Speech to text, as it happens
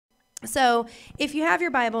So if you have your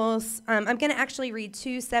Bibles, I'm going to actually read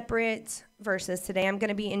two separate verses today. I'm going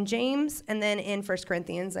to be in James and then in 1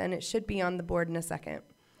 Corinthians, and it should be on the board in a second,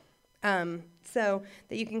 so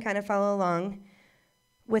that you can kind of follow along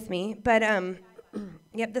with me. But,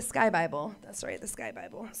 yep, the Sky Bible. That's right, the Sky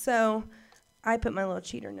Bible. So I put my little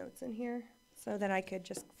cheater notes in here so that I could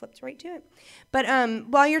just flip right to it. But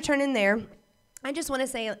while you're turning there, I just want to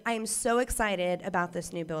say I am so excited about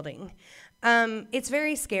this new building. It's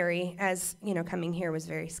very scary, as you know, coming here was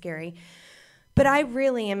very scary. But I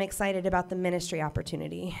really am excited about the ministry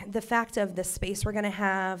opportunity. The fact of the space we're going to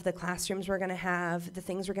have, the classrooms we're going to have, the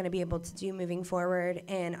things we're going to be able to do moving forward.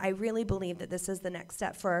 And I really believe that this is the next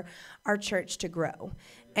step for our church to grow.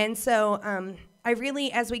 And so I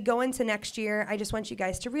really, as we go into next year, I just want you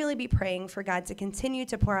guys to really be praying for God to continue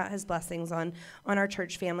to pour out his blessings on our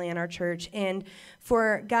church family and our church, and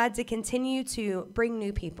for God to continue to bring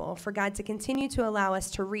new people, for God to continue to allow us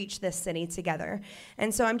to reach this city together.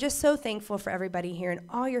 And so I'm just so thankful for everybody here and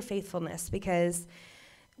all your faithfulness, because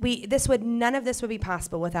none of this would be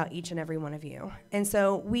possible without each and every one of you. And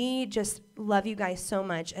so we just love you guys so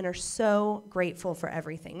much and are so grateful for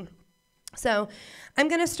everything. So I'm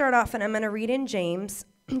going to start off, and I'm going to read in James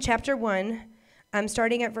chapter 1. I'm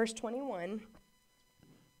starting at verse 21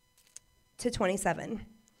 to 27.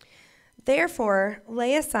 Therefore,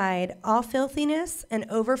 lay aside all filthiness and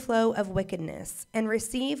overflow of wickedness, and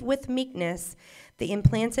receive with meekness the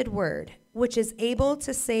implanted word, which is able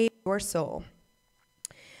to save your soul.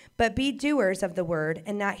 But be doers of the word,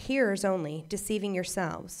 and not hearers only, deceiving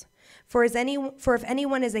yourselves. For if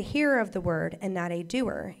anyone is a hearer of the word and not a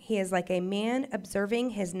doer, he is like a man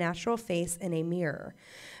observing his natural face in a mirror.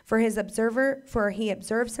 For he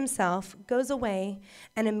observes himself, goes away,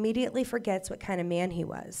 and immediately forgets what kind of man he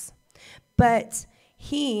was. But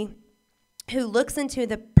he who looks into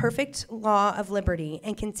the perfect law of liberty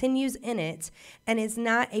and continues in it, and is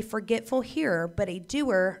not a forgetful hearer, but a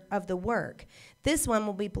doer of the work, this one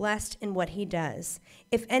will be blessed in what he does.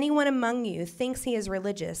 If anyone among you thinks he is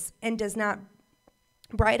religious and does not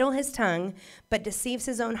bridle his tongue, but deceives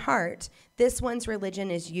his own heart, this one's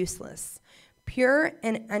religion is useless. Pure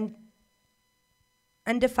and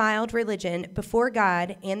undefiled religion before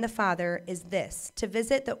God and the Father is this: to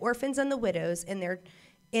visit the orphans and the widows in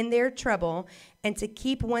their trouble, and to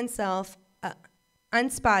keep oneself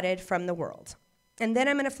unspotted from the world. And then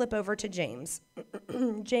I'm going to flip over to James.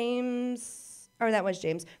 That was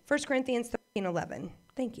James. 1 Corinthians 13:11.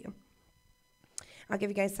 Thank you. I'll give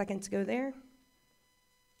you guys a second to go there.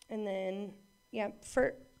 And then, 1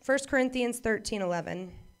 Corinthians 13:11.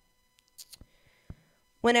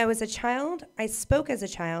 When I was a child, I spoke as a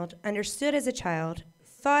child, understood as a child,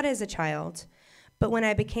 thought as a child, but when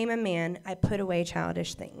I became a man, I put away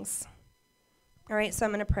childish things. All right, so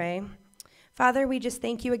I'm going to pray. Father, we just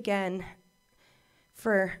thank you again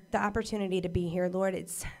for the opportunity to be here. Lord,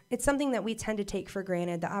 it's something that we tend to take for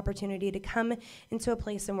granted, the opportunity to come into a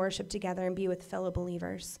place and worship together and be with fellow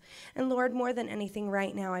believers. And Lord, more than anything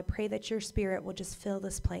right now, I pray that your Spirit will just fill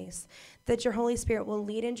this place, that your Holy Spirit will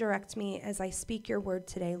lead and direct me as I speak your word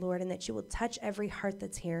today, Lord, and that you will touch every heart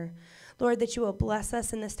that's here. Lord, that you will bless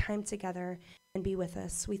us in this time together and be with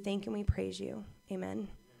us. We thank and we praise you. Amen.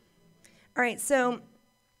 All right, so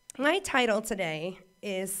my title today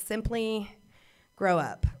is simply Grow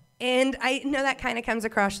Up. And I know that kind of comes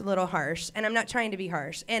across a little harsh, and I'm not trying to be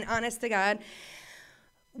harsh. And honest to God,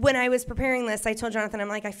 when I was preparing this, I told Jonathan, I'm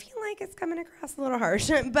like, I feel like it's coming across a little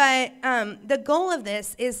harsh. But the goal of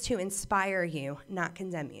this is to inspire you, not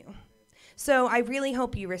condemn you. So I really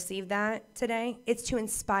hope you receive that today. It's to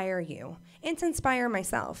inspire you and to inspire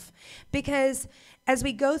myself. Because as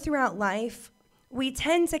we go throughout life, we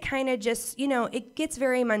tend to kind of just, it gets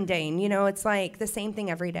very mundane. It's like the same thing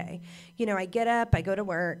every day. I get up, I go to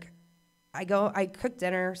work, I cook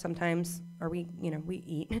dinner sometimes, or we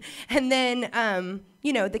eat. And then,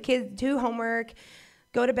 the kids do homework,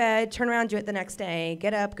 go to bed, turn around, do it the next day,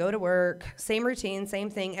 get up, go to work, same routine, same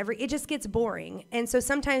thing. It just gets boring. And so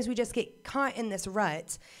sometimes we just get caught in this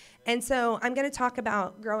rut. And so I'm going to talk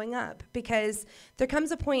about growing up, because there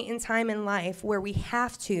comes a point in time in life where we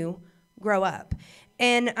have to grow up.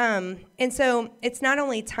 And so it's not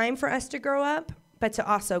only time for us to grow up, but to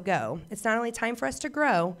also go. It's not only time for us to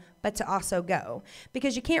grow, but to also go.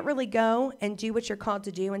 Because you can't really go and do what you're called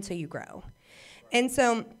to do until you grow. And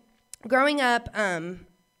so growing up,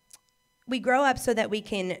 we grow up so that we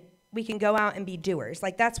can go out and be doers.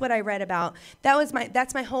 Like, that's what I read about.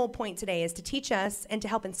 That's my whole point today, is to teach us and to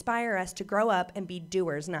help inspire us to grow up and be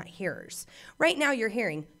doers, not hearers. Right now you're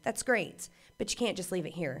hearing. That's great. But you can't just leave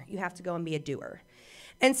it here. You have to go and be a doer.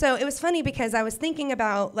 And so it was funny, because I was thinking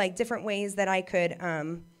about different ways that I could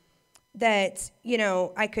that,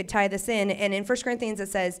 I could tie this in. And in 1 Corinthians it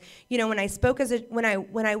says, when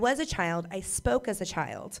I was a child, I spoke as a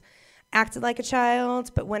child, acted like a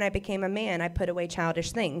child, but when I became a man, I put away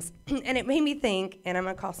childish things. And it made me think, and I'm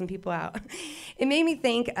going to call some people out. It made me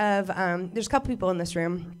think of, there's a couple people in this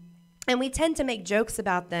room, and we tend to make jokes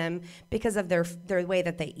about them because of their way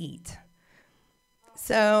that they eat.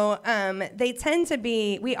 So they tend to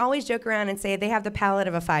be, we always joke around and say they have the palate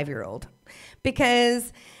of a 5-year-old.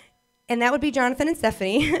 And that would be Jonathan and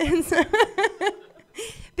Stephanie.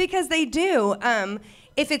 Because they do.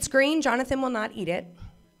 If it's green, Jonathan will not eat it.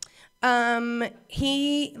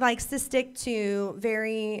 He likes to stick to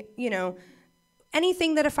very,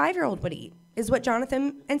 anything that a 5-year-old would eat is what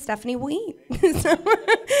Jonathan and Stephanie will eat. So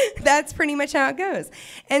that's pretty much how it goes.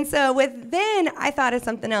 And so then I thought of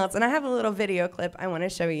something else, and I have a little video clip I want to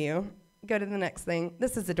show you. Go to the next thing.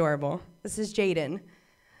 This is adorable. This is Jaden.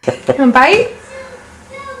 You want to bite?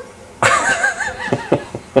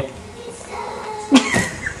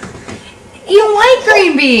 You like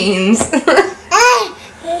green beans.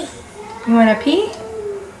 You want to pee?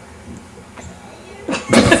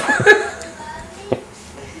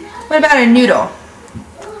 What about a noodle?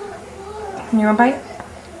 You want to bite?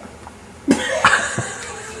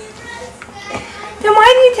 Then why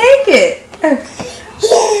do you take it?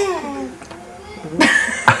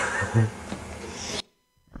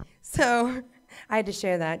 So I had to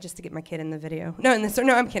share that just to get my kid in the video. No,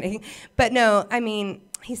 I'm kidding. But no, I mean,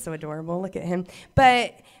 he's so adorable. Look at him.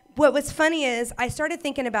 But what was funny is I started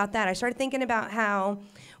thinking about that. I started thinking about how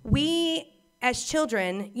we, as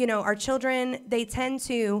children, our children, they tend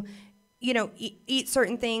to, eat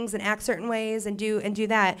certain things and act certain ways and do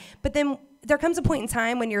that. But then there comes a point in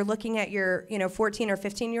time when you're looking at your, 14 or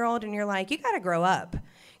 15-year-old and you're like, you got to grow up.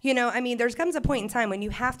 There comes a point in time when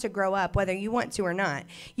you have to grow up, whether you want to or not.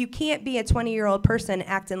 You can't be a 20-year-old person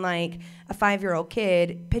acting like a 5-year-old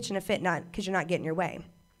kid, pitching a fit because you're not getting your way.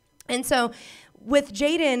 And so with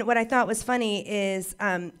Jaden, what I thought was funny is,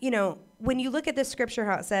 when you look at this scripture,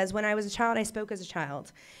 how it says, when I was a child, I spoke as a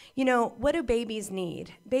child. What do babies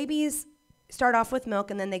need? Babies start off with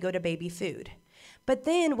milk, and then they go to baby food. But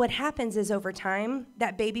then what happens is over time,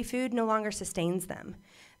 that baby food no longer sustains them.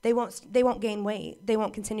 They won't gain weight. They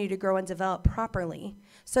won't continue to grow and develop properly.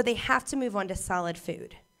 So they have to move on to solid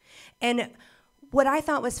food. And what I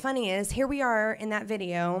thought was funny is here we are in that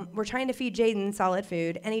video. We're trying to feed Jaden solid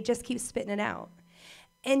food, and he just keeps spitting it out.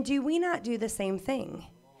 And do we not do the same thing?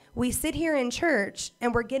 We sit here in church,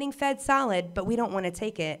 and we're getting fed solid, but we don't want to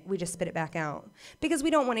take it. We just spit it back out because we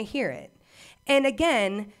don't want to hear it. And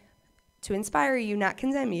again, to inspire you, not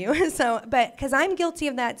condemn you. But because I'm guilty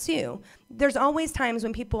of that too. There's always times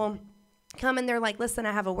when people come and they're like, listen,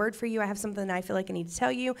 I have a word for you. I have something that I feel like I need to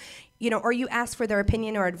tell you, or you ask for their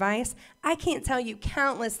opinion or advice. I can't tell you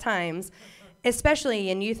countless times,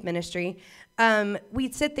 especially in youth ministry,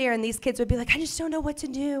 we'd sit there and these kids would be like, I just don't know what to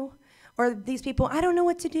do. Or these people, I don't know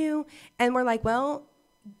what to do. And we're like, well,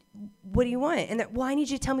 what do you want? And well, I need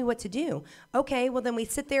you to tell me what to do. Okay, well, then we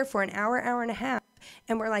sit there for an hour, hour and a half.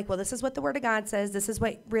 And we're like, well, this is what the Word of God says. This is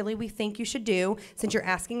what really we think you should do since you're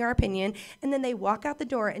asking our opinion. And then they walk out the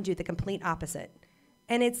door and do the complete opposite.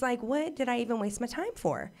 And it's like, what did I even waste my time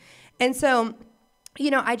for? And so,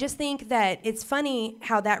 I just think that it's funny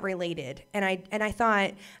how that related. And I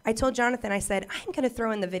thought, I told Jonathan, I said, I'm going to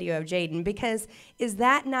throw in the video of Jaden because is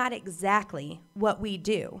that not exactly what we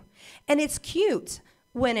do? And it's cute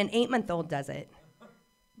when an 8-month-old does it.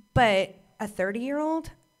 But a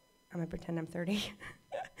 30-year-old? I'm going to pretend I'm 30.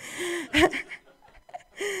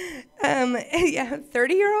 Yeah,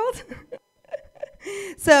 30-year-old.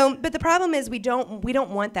 So, but the problem is we don't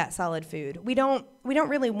want that solid food. We don't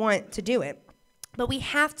really want to do it. But we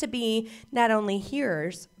have to be not only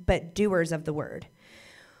hearers, but doers of the word.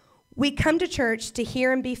 We come to church to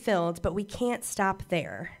hear and be filled, but we can't stop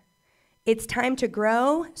there. It's time to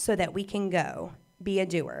grow so that we can go. Be a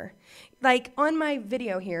doer. Like on my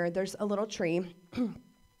video here, there's a little tree. And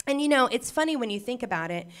it's funny when you think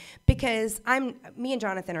about it because me and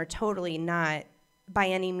Jonathan are totally not by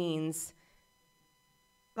any means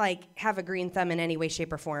like have a green thumb in any way,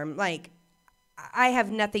 shape, or form. Like I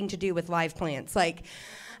have nothing to do with live plants. Like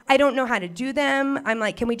I don't know how to do them. I'm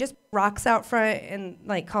like, can we just rocks out front and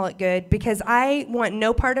like call it good? Because I want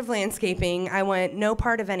no part of landscaping. I want no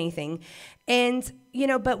part of anything. And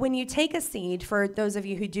but when you take a seed, for those of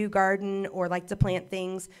you who do garden or like to plant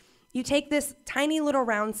things, you take this tiny little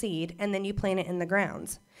round seed and then you plant it in the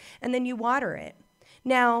ground. And then you water it.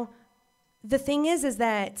 Now, the thing is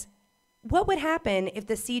that what would happen if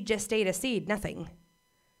the seed just stayed a seed? Nothing.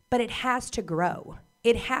 But it has to grow.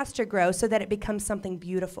 It has to grow so that it becomes something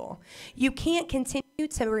beautiful. You can't continue you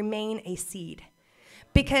to remain a seed.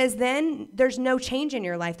 Because then there's no change in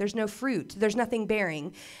your life. There's no fruit. There's nothing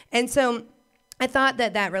bearing. And so I thought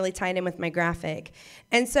that really tied in with my graphic.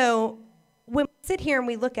 And so when we sit here and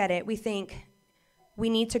we look at it, we think we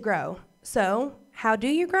need to grow. So how do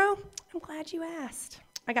you grow? I'm glad you asked.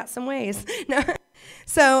 I got some ways. No.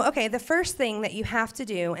 So, okay, the first thing that you have to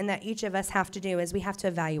do and that each of us have to do is we have to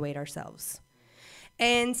evaluate ourselves.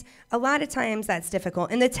 And a lot of times that's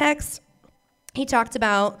difficult. In the text, he talked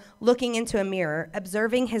about looking into a mirror,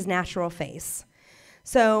 observing his natural face.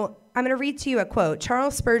 So I'm going to read to you a quote.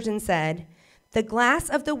 Charles Spurgeon said, "The glass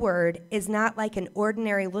of the word is not like an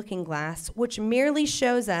ordinary looking glass, which merely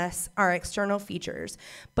shows us our external features,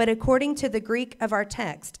 but according to the Greek of our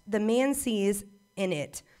text, the man sees in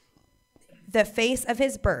it the face of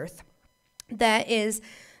his birth, that is,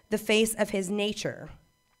 the face of his nature.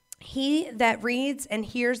 He that reads and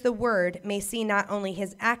hears the word may see not only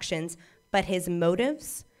his actions, but his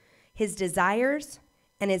motives, his desires,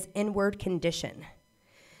 and his inward condition."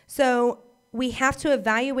 So we have to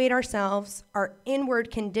evaluate ourselves, our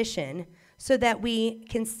inward condition, so that we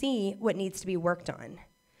can see what needs to be worked on.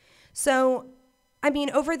 So, I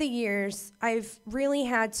mean, over the years, I've really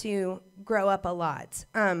had to grow up a lot,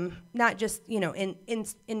 not just, in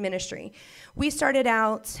ministry. We started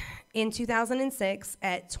out in 2006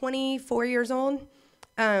 at 24 years old,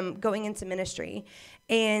 going into ministry.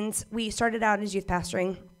 And we started out as youth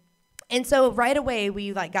pastoring. And so right away,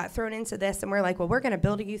 we got thrown into this, and we're like, well, we're going to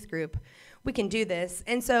build a youth group. We can do this.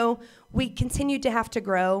 And so we continued to have to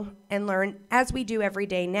grow and learn as we do every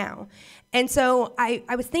day now. And so I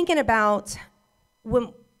was thinking about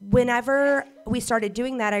whenever we started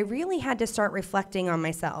doing that, I really had to start reflecting on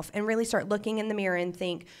myself and really start looking in the mirror and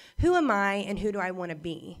think, who am I and who do I want to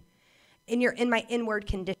be in my inward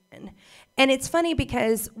condition? And it's funny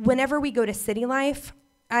because whenever we go to City Life,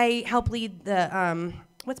 I help lead the,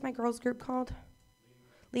 what's my girls group called?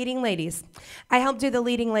 Leading Ladies. I help do the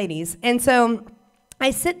Leading Ladies. And so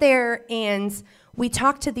I sit there and we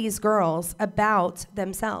talk to these girls about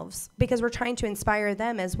themselves because we're trying to inspire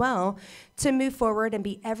them as well to move forward and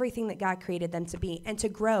be everything that God created them to be and to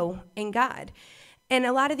grow in God. And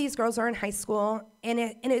a lot of these girls are in high school, and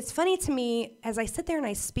it's funny to me as I sit there and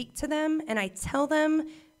I speak to them and I tell them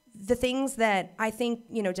the things that I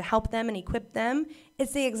think, to help them and equip them,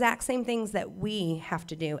 it's the exact same things that we have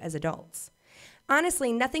to do as adults.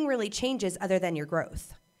 Honestly, nothing really changes other than your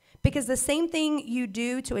growth. Because the same thing you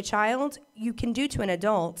do to a child, you can do to an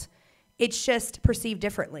adult. It's just perceived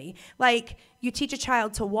differently. Like, you teach a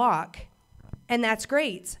child to walk, and that's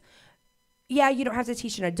great. Yeah, you don't have to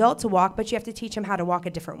teach an adult to walk, but you have to teach them how to walk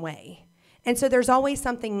a different way. And so there's always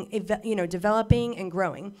something, developing and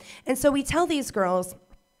growing. And so we tell these girls,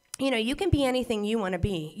 you can be anything you want to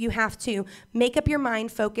be. You have to make up your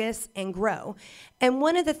mind, focus, and grow. And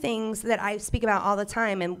one of the things that I speak about all the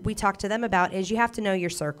time and we talk to them about is you have to know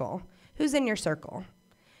your circle. Who's in your circle?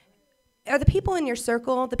 Are the people in your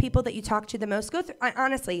circle the people that you talk to the most?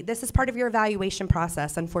 Honestly, this is part of your evaluation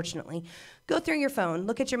process, unfortunately. Go through your phone,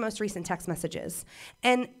 look at your most recent text messages,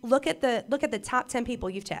 and look at the top 10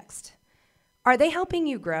 people you've texted. Are they helping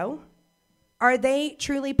you grow? Are they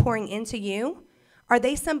truly pouring into you? Are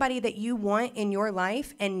they somebody that you want in your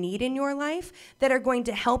life and need in your life that are going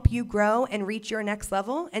to help you grow and reach your next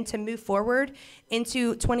level and to move forward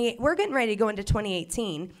into 28? We're getting ready to go into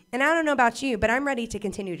 2018. And I don't know about you, but I'm ready to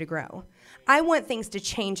continue to grow. I want things to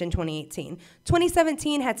change in 2018.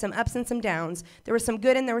 2017 had some ups and some downs. There was some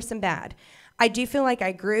good and there was some bad. I do feel like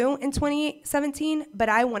I grew in 2017, but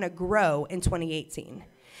I want to grow in 2018.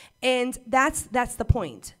 And that's the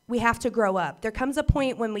point. We have to grow up. There comes a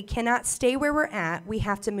point when we cannot stay where we're at. We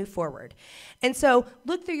have to move forward. And so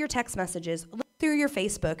look through your text messages. Look through your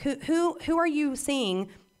Facebook. Who are you seeing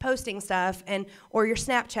posting stuff or your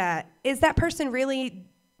Snapchat? Is that person really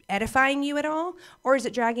edifying you at all, or is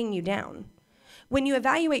it dragging you down? When you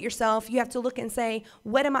evaluate yourself, you have to look and say,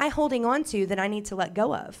 what am I holding on to that I need to let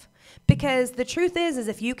go of? Because the truth is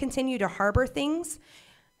if you continue to harbor things,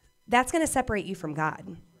 that's going to separate you from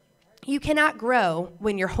God. You cannot grow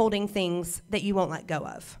when you're holding things that you won't let go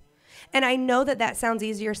of. And I know that sounds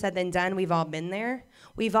easier said than done. We've all been there.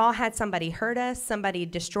 We've all had somebody hurt us, somebody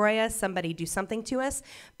destroy us, somebody do something to us.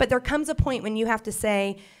 But there comes a point when you have to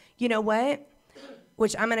say, you know what?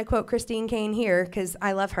 Which I'm going to quote Christine Kane here because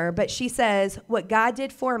I love her. But she says, what God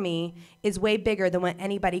did for me is way bigger than what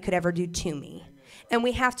anybody could ever do to me. And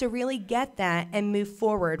we have to really get that and move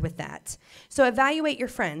forward with that. So evaluate your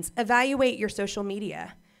friends. Evaluate your social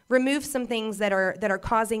media. Remove some things that are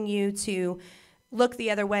causing you to look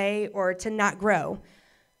the other way or to not grow.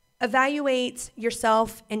 Evaluate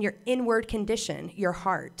yourself and your inward condition, your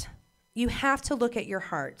heart. You have to look at your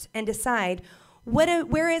heart and decide,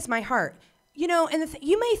 where is my heart? You know, and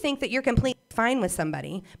you may think that you're completely fine with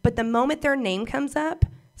somebody, but the moment their name comes up,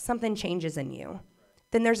 something changes in you.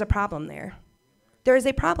 Then there's a problem there. There is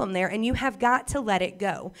a problem there, and you have got to let it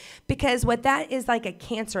go, because what that is like a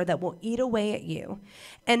cancer that will eat away at you.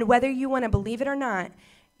 And whether you want to believe it or not,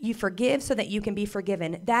 you forgive so that you can be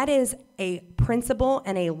forgiven. That is a principle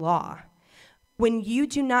and a law. When you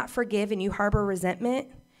do not forgive and you harbor resentment,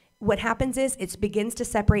 what happens is it begins to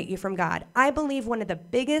separate you from God. I believe one of the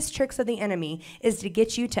biggest tricks of the enemy is to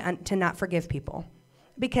get you to not forgive people,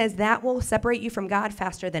 because that will separate you from God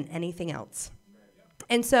faster than anything else.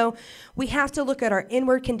 And so we have to look at our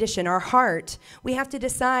inward condition, our heart. We have to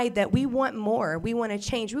decide that we want more. We want to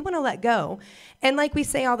change. We want to let go. And like we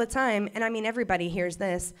say all the time, and I mean everybody hears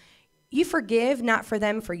this, you forgive not for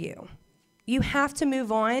them, for you. You have to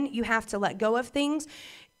move on. You have to let go of things.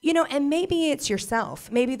 You know, and maybe it's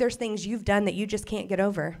yourself. Maybe there's things you've done that you just can't get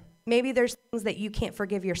over. Maybe there's things that you can't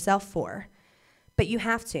forgive yourself for. But you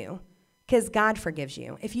have to, because God forgives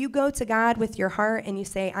you. If you go to God with your heart and you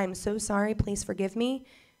say, I'm so sorry, please forgive me,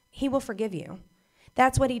 he will forgive you.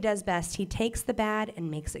 That's what he does best. He takes the bad and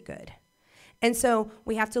makes it good. And so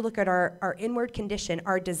we have to look at our inward condition,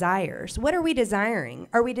 our desires. What are we desiring?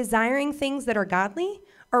 Are we desiring things that are godly,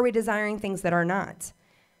 or are we desiring things that are not?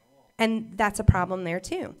 And that's a problem there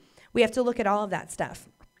too. We have to look at all of that stuff.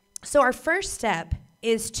 So our first step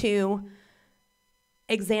is to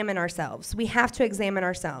examine ourselves. We have to examine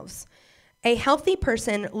ourselves. A healthy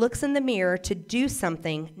person looks in the mirror to do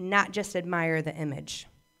something, not just admire the image.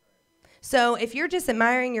 So if you're just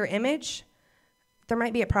admiring your image, there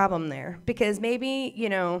might be a problem there, because maybe, you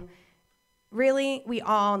know, really we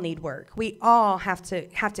all need work. We all have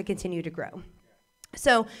to continue to grow.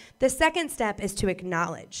 So the second step is to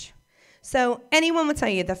acknowledge. So anyone will tell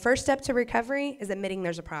you the first step to recovery is admitting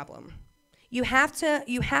there's a problem. You have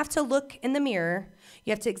to look in the mirror,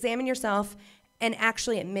 you have to examine yourself and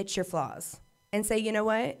actually admit your flaws and say, you know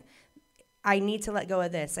what? I need to let go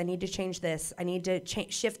of this. I need to change this. I need to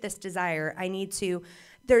shift this desire. I need to,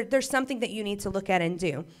 there's something that you need to look at and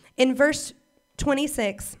do. In verse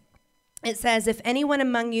 26, it says, if anyone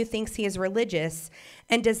among you thinks he is religious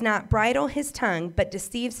and does not bridle his tongue, but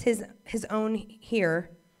deceives his own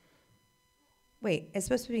hearer. Wait, it's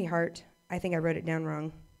supposed to be heart. I think I wrote it down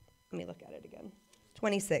wrong. Let me look at it again.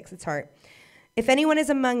 26, it's heart. If anyone is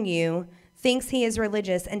among you thinks he is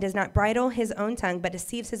religious and does not bridle his own tongue, but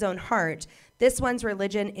deceives his own heart, this one's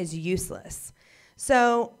religion is useless.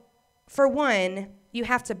 So, for one, you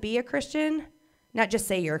have to be a Christian, not just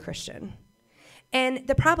say you're a Christian. And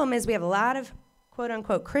the problem is we have a lot of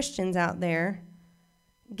quote-unquote Christians out there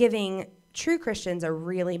giving true Christians a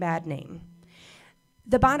really bad name.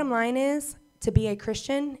 The bottom line is, to be a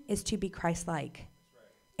Christian is to be Christ-like.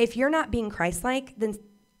 If you're not being Christ-like, then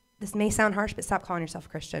this may sound harsh, but stop calling yourself a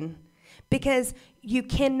Christian. Because you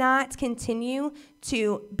cannot continue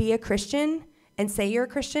to be a Christian and say you're a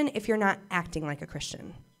Christian if you're not acting like a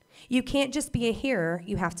Christian. You can't just be a hearer,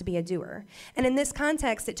 you have to be a doer. And in this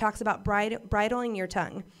context, it talks about bridling your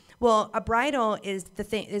tongue. Well, a bridle is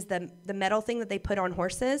the metal thing that they put on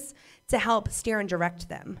horses to help steer and direct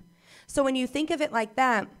them. So when you think of it like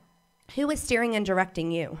that, who is steering and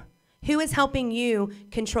directing you? Who is helping you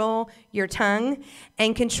control your tongue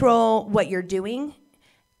and control what you're doing?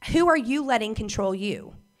 Who are you letting control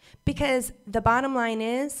you? Because the bottom line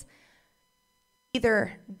is,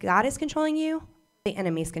 either God is controlling you, the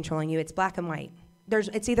enemy is controlling you. It's black and white.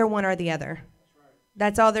 It's either one or the other.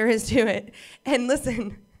 That's all there is to it. And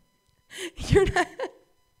listen, you're not,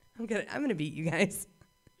 I'm gonna beat you guys.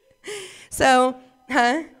 So,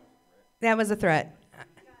 that was a threat.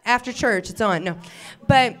 After church, it's on. No,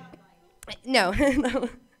 but no.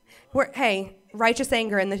 Hey, righteous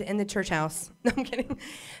anger in the church house. No, I'm kidding.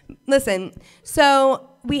 Listen, so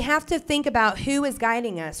we have to think about who is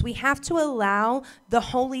guiding us. We have to allow the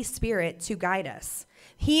Holy Spirit to guide us.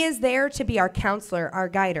 He is there to be our counselor, our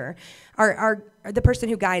guider, the person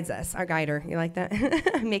who guides us, our guider. You like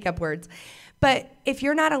that? Make up words. But if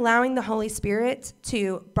you're not allowing the Holy Spirit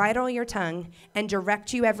to bridle your tongue and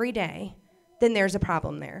direct you every day, then there's a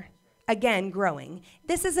problem there. Again, growing.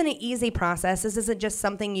 This isn't an easy process. This isn't just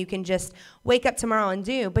something you can just wake up tomorrow and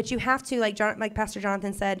do, but you have to, like Pastor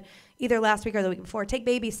Jonathan said, either last week or the week before, take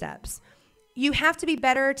baby steps. You have to be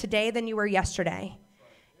better today than you were yesterday.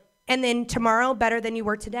 And then tomorrow, better than you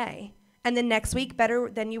were today. And then next week,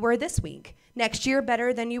 better than you were this week. Next year,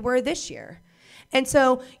 better than you were this year. And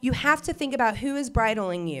so you have to think about who is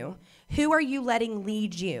bridling you. Who are you letting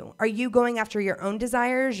lead you? Are you going after your own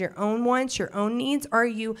desires, your own wants, your own needs? Or are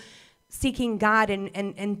you seeking God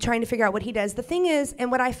and trying to figure out what he does. The thing is,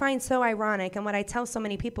 and what I find so ironic and what I tell so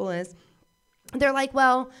many people is, they're like,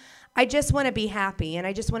 well, I just want to be happy and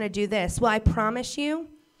I just want to do this. Well, I promise you,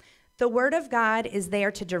 the word of God is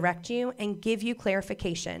there to direct you and give you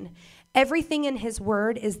clarification. Everything in his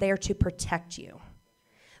word is there to protect you.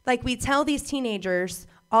 Like we tell these teenagers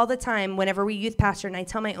all the time whenever we youth pastor, and I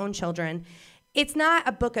tell my own children, it's not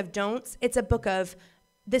a book of don'ts, it's a book of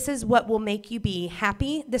this is what will make you be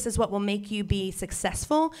happy. This is what will make you be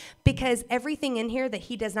successful, because everything in here that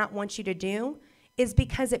he does not want you to do is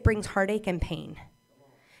because it brings heartache and pain.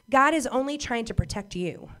 God is only trying to protect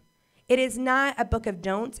you. It is not a book of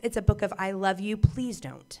don'ts. It's a book of I love you, please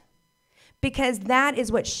don't. Because that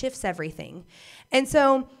is what shifts everything. And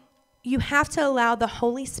so you have to allow the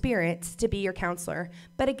Holy Spirit to be your counselor.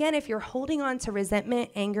 But again, if you're holding on to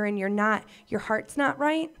resentment, anger, and your heart's not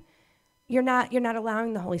right, you're not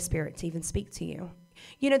allowing the Holy Spirit to even speak to you.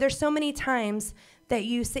 You know, there's so many times that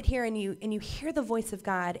you sit here and you hear the voice of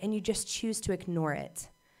God and you just choose to ignore it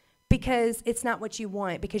because it's not what you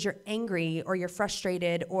want, because you're angry or you're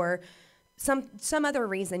frustrated or some other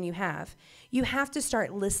reason you have. You have to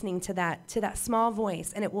start listening to that small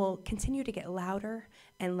voice, and it will continue to get louder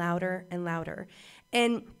and louder and louder.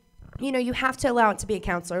 And, you know, you have to allow it to be a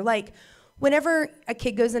counselor. Like, whenever a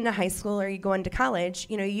kid goes into high school or you go into college,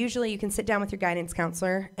 you know, usually you can sit down with your guidance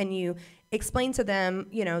counselor and you explain to them,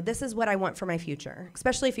 you know, this is what I want for my future,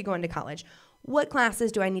 especially if you go into college. What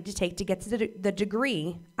classes do I need to take to get to the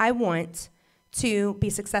degree I want to be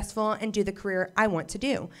successful and do the career I want to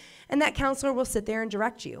do? And that counselor will sit there and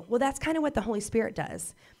direct you. Well, that's kind of what the Holy Spirit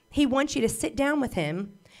does. He wants you to sit down with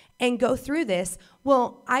him and go through this.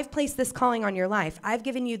 Well, I've placed this calling on your life. I've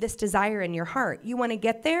given you this desire in your heart. You want to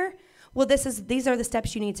get there? Well, these are the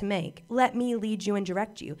steps you need to make. Let me lead you and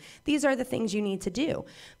direct you. These are the things you need to do.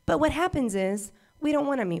 But what happens is we don't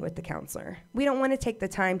want to meet with the counselor. We don't want to take the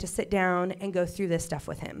time to sit down and go through this stuff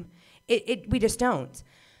with him. We just don't.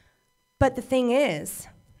 But the thing is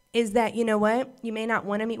that, you know what? You may not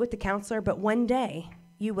want to meet with the counselor, but one day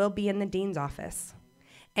you will be in the dean's office,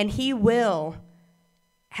 and he will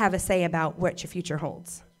have a say about what your future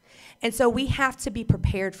holds. And so we have to be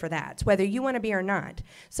prepared for that, whether you want to be or not.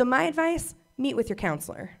 So my advice, meet with your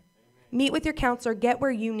counselor. Meet with your counselor, get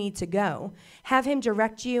where you need to go. Have him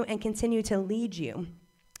direct you and continue to lead you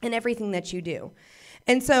in everything that you do.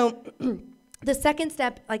 And so the second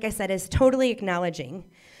step, like I said, is totally acknowledging.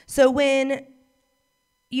 So when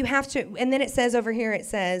you have to, and then it says over here, it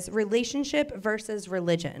says relationship versus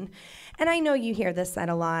religion. And I know you hear this said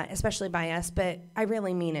a lot, especially by us, but I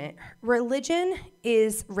really mean it. Religion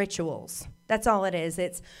is rituals. That's all it is.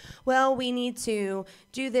 It's, well, we need to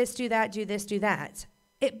do this, do that, do this, do that.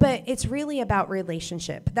 But it's really about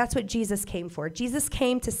relationship. That's what Jesus came for. Jesus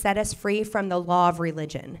came to set us free from the law of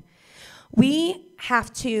religion. We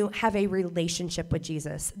have to have a relationship with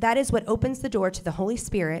Jesus. That is what opens the door to the Holy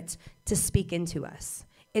Spirit to speak into us.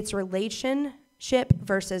 It's relationship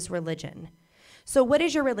versus religion. So what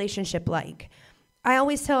is your relationship like? I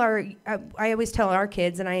always tell our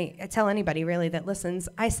kids, and I tell anybody really that listens,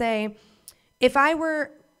 I say, if I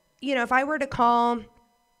were to call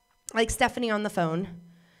like Stephanie on the phone,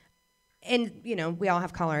 and you know, we all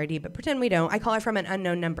have caller ID, but pretend we don't. I call her from an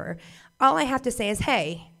unknown number. All I have to say is,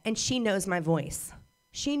 hey, and she knows my voice.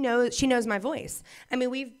 She knows my voice. I mean,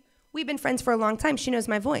 we've been friends for a long time. She knows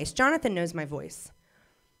my voice. Jonathan knows my voice.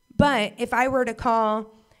 But if I were to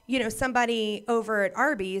call, you know, somebody over at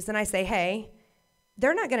Arby's and I say, hey,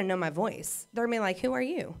 they're not going to know my voice. They're going to be like, who are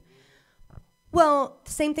you? Well,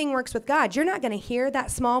 the same thing works with God. You're not going to hear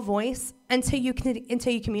that small voice until you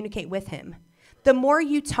communicate with him. The more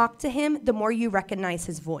you talk to him, the more you recognize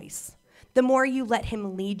his voice. The more you let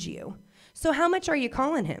him lead you. So how much are you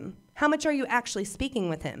calling him? How much are you actually speaking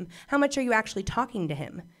with him? How much are you actually talking to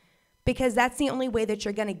him? Because that's the only way that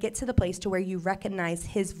you're going to get to the place to where you recognize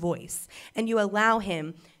his voice and you allow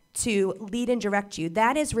him to lead and direct you.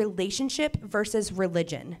 That is relationship versus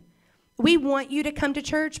religion. We want you to come to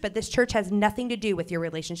church, but this church has nothing to do with your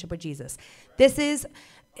relationship with Jesus. This is,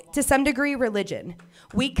 to some degree, religion.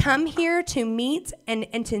 We come here to meet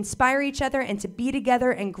and to inspire each other and to be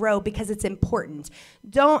together and grow because it's important.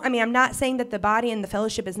 I'm not saying that the body and the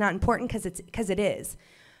fellowship is not important because it is.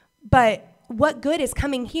 But what good is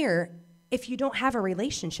coming here if you don't have a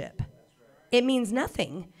relationship? It means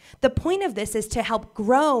nothing. The point of this is to help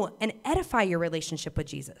grow and edify your relationship with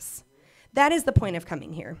Jesus. That is the point of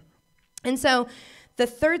coming here. And so the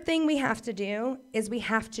third thing we have to do is we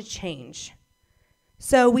have to change.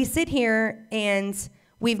 So we sit here and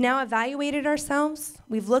we've now evaluated ourselves.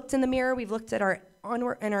 We've looked in the mirror. We've looked at our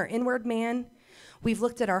inward man. We've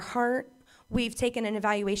looked at our heart. We've taken an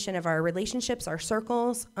evaluation of our relationships, our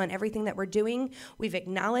circles, on everything that we're doing. We've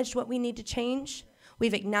acknowledged what we need to change.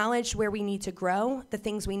 We've acknowledged where we need to grow, the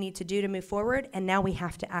things we need to do to move forward, and now we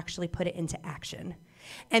have to actually put it into action.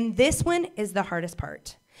 And this one is the hardest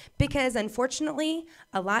part because, unfortunately,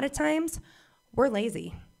 a lot of times we're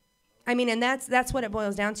lazy. I mean, and that's what it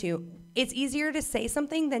boils down to. It's easier to say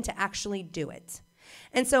something than to actually do it.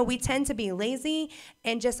 And so we tend to be lazy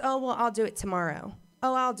and just, oh, well, I'll do it tomorrow.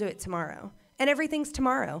 Oh, I'll do it tomorrow. And everything's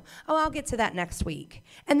tomorrow. Oh, I'll get to that next week.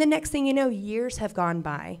 And the next thing you know, years have gone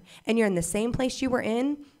by, and you're in the same place you were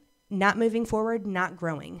in, not moving forward, not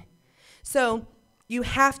growing. So you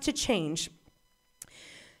have to change.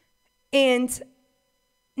 And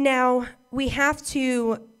now we have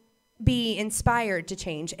to be inspired to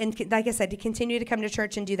change. And like I said, to continue to come to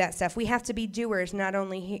church and do that stuff, we have to be doers, not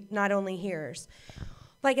only hearers.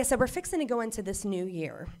 Like I said, we're fixing to go into this new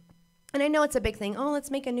year. And I know it's a big thing. Oh,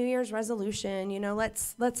 let's make a New Year's resolution. You know,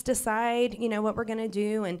 let's decide, you know, what we're going to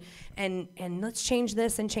do and let's change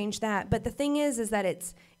this and change that. But the thing is that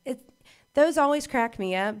it's those always crack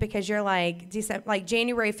me up because you're like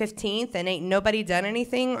January 15th and ain't nobody done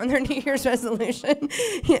anything on their New Year's resolution.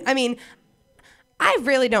 I mean, I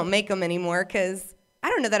really don't make them anymore because I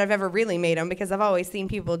don't know that I've ever really made them because I've always seen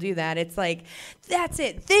people do that. It's like, that's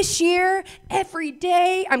it. This year, every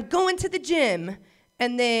day, I'm going to the gym.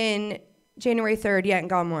 And then January 3rd, you hadn't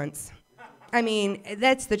gone once. I mean,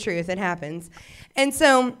 that's the truth. It happens. And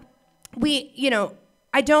so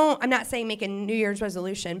I'm not saying make a New Year's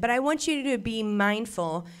resolution, but I want you to be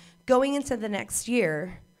mindful going into the next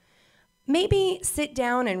year. Maybe sit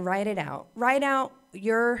down and write it out. Write out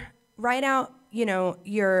your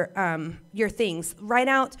things. Write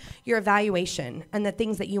out your evaluation and the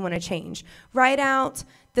things that you want to change. Write out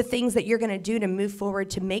the things that you're going to do to move forward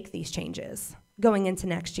to make these changes going into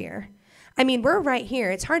next year. I mean, we're right here.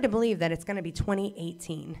 It's hard to believe that it's going to be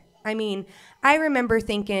 2018. I mean, I remember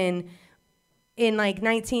thinking in like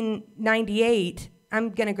 1998, I'm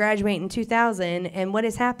going to graduate in 2000, and what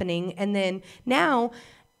is happening? And then now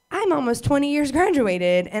I'm almost 20 years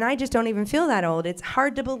graduated, and I just don't even feel that old. It's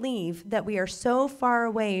hard to believe that we are so far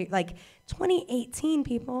away, like 2018,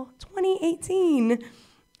 people, 2018.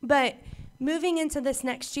 But moving into this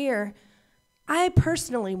next year, I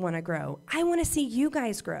personally want to grow. I want to see you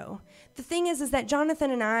guys grow. The thing is that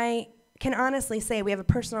Jonathan and I can honestly say we have a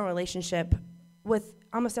personal relationship with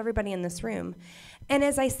almost everybody in this room. And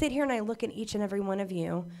as I sit here and I look at each and every one of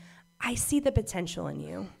you, I see the potential in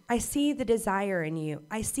you. I see the desire in you.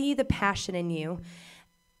 I see the passion in you.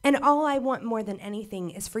 And all I want more than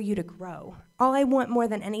anything is for you to grow. All I want more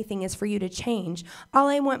than anything is for you to change. All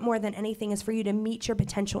I want more than anything is for you to meet your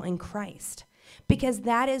potential in Christ. Because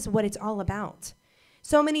that is what it's all about.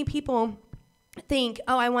 So many people think,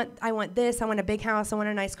 oh, I want this, I want a big house, I want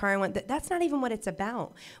a nice car, I want that. That's not even what it's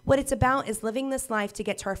about. What it's about is living this life to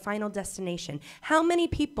get to our final destination. How many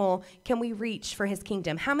people can we reach for his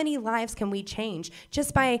kingdom? How many lives can we change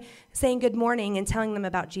just by saying good morning and telling them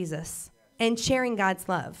about Jesus and sharing God's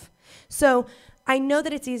love? So I know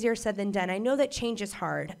that it's easier said than done. I know that change is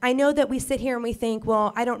hard. I know that we sit here and we think,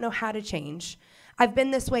 well, I don't know how to change. I've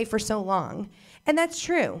been this way for so long. And that's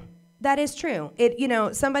true. That is true.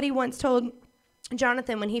 Somebody once told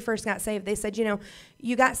Jonathan when he first got saved, they said,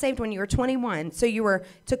 you got saved when you were 21. So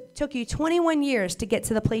took you 21 years to get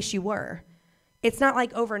to the place you were. It's not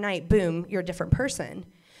like overnight, boom, you're a different person.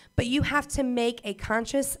 But you have to make a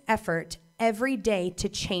conscious effort every day to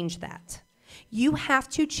change that. You have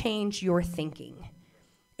to change your thinking.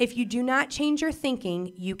 If you do not change your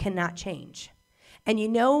thinking, you cannot change. And you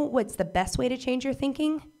know what's the best way to change your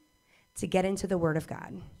thinking? To get into the Word of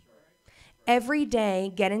God. Every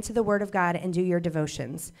day, get into the Word of God and do your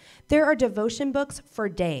devotions. There are devotion books for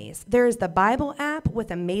days. There is the Bible app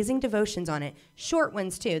with amazing devotions on it. Short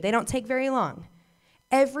ones, too. They don't take very long.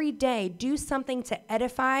 Every day, do something to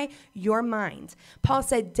edify your mind. Paul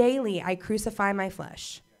said, daily, I crucify my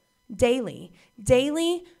flesh. Daily.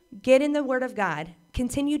 Daily, get in the Word of God.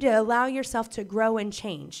 Continue to allow yourself to grow and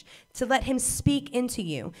change, to let him speak into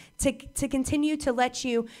you, to continue to let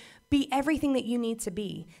you be everything that you need to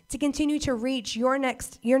be, to continue to reach your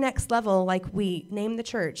next level, like we name the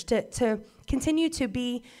church, to continue to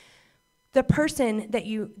be the person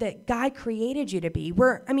that God created you to be.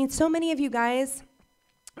 So many of you guys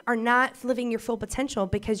are not living your full potential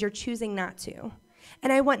because you're choosing not to.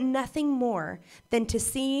 And I want nothing more than to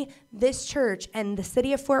see this church and the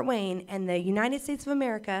city of Fort Wayne and the United States of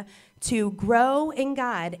America to grow in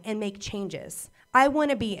God and make changes. I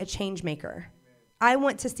want to be a change maker. I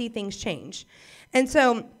want to see things change. And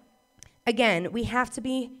so, again, we have to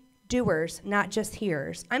be doers, not just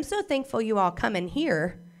hearers. I'm so thankful you all come and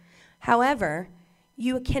hear However,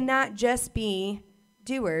 you cannot just be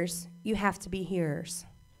doers, you have to be hearers.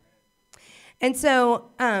 And so,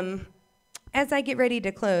 as I get ready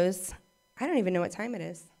to close, I don't even know what time it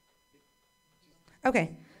is.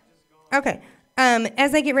 Okay.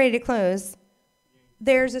 As I get ready to close,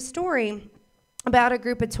 there's a story about a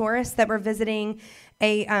group of tourists that were visiting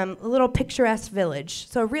a little picturesque village.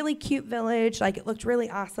 So a really cute village, like it looked really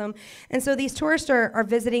awesome. And so these tourists are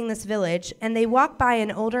visiting this village, and they walk by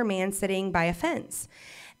an older man sitting by a fence.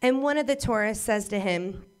 And one of the tourists says to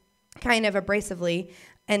him, kind of abrasively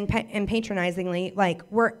and patronizingly, like,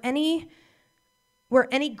 were any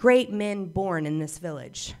great men born in this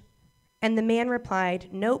village? And the man replied,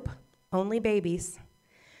 nope, only babies.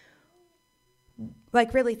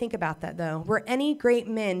 Like, really think about that, though. Were any great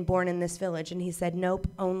men born in this village? And he said, nope,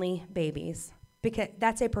 only babies. Because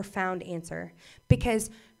that's a profound answer. Because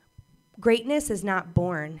greatness is not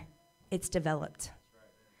born, it's developed.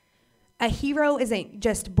 A hero isn't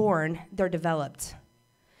just born, they're developed.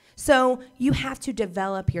 So you have to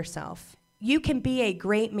develop yourself. You can be a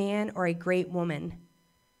great man or a great woman,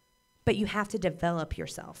 but you have to develop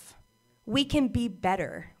yourself. We can be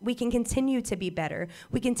better. We can continue to be better.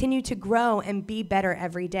 We continue to grow and be better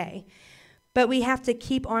every day. But we have to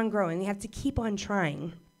keep on growing. We have to keep on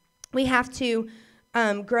trying. We have to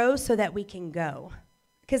grow so that we can go.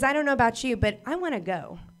 Because I don't know about you, but I want to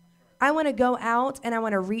go. I want to go out and I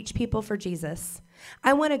want to reach people for Jesus.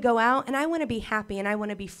 I want to go out and I want to be happy and I want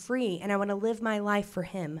to be free and I want to live my life for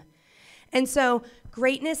him. And so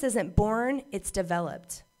greatness isn't born, it's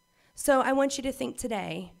developed. So I want you to think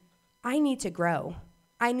today, I need to grow.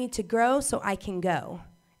 I need to grow so I can go,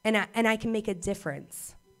 and I can make a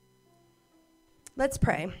difference. Let's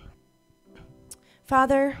pray.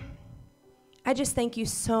 Father, I just thank you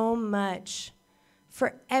so much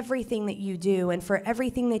for everything that you do and for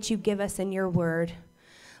everything that you give us in your word.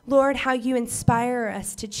 Lord, how you inspire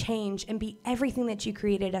us to change and be everything that you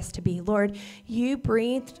created us to be. Lord, you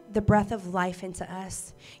breathed the breath of life into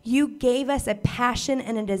us. You gave us a passion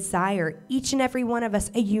and a desire, each and every one of us,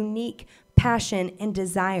 a unique passion and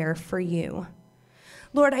desire for you.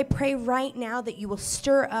 Lord, I pray right now that you will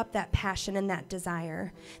stir up that passion and that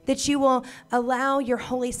desire, that you will allow your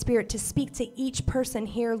Holy Spirit to speak to each person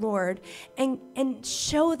here, Lord, and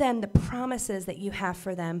show them the promises that you have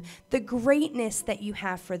for them, the greatness that you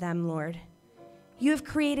have for them, Lord. You have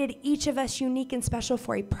created each of us unique and special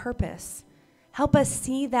for a purpose. Help us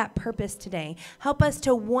see that purpose today. Help us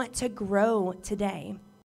to want to grow today.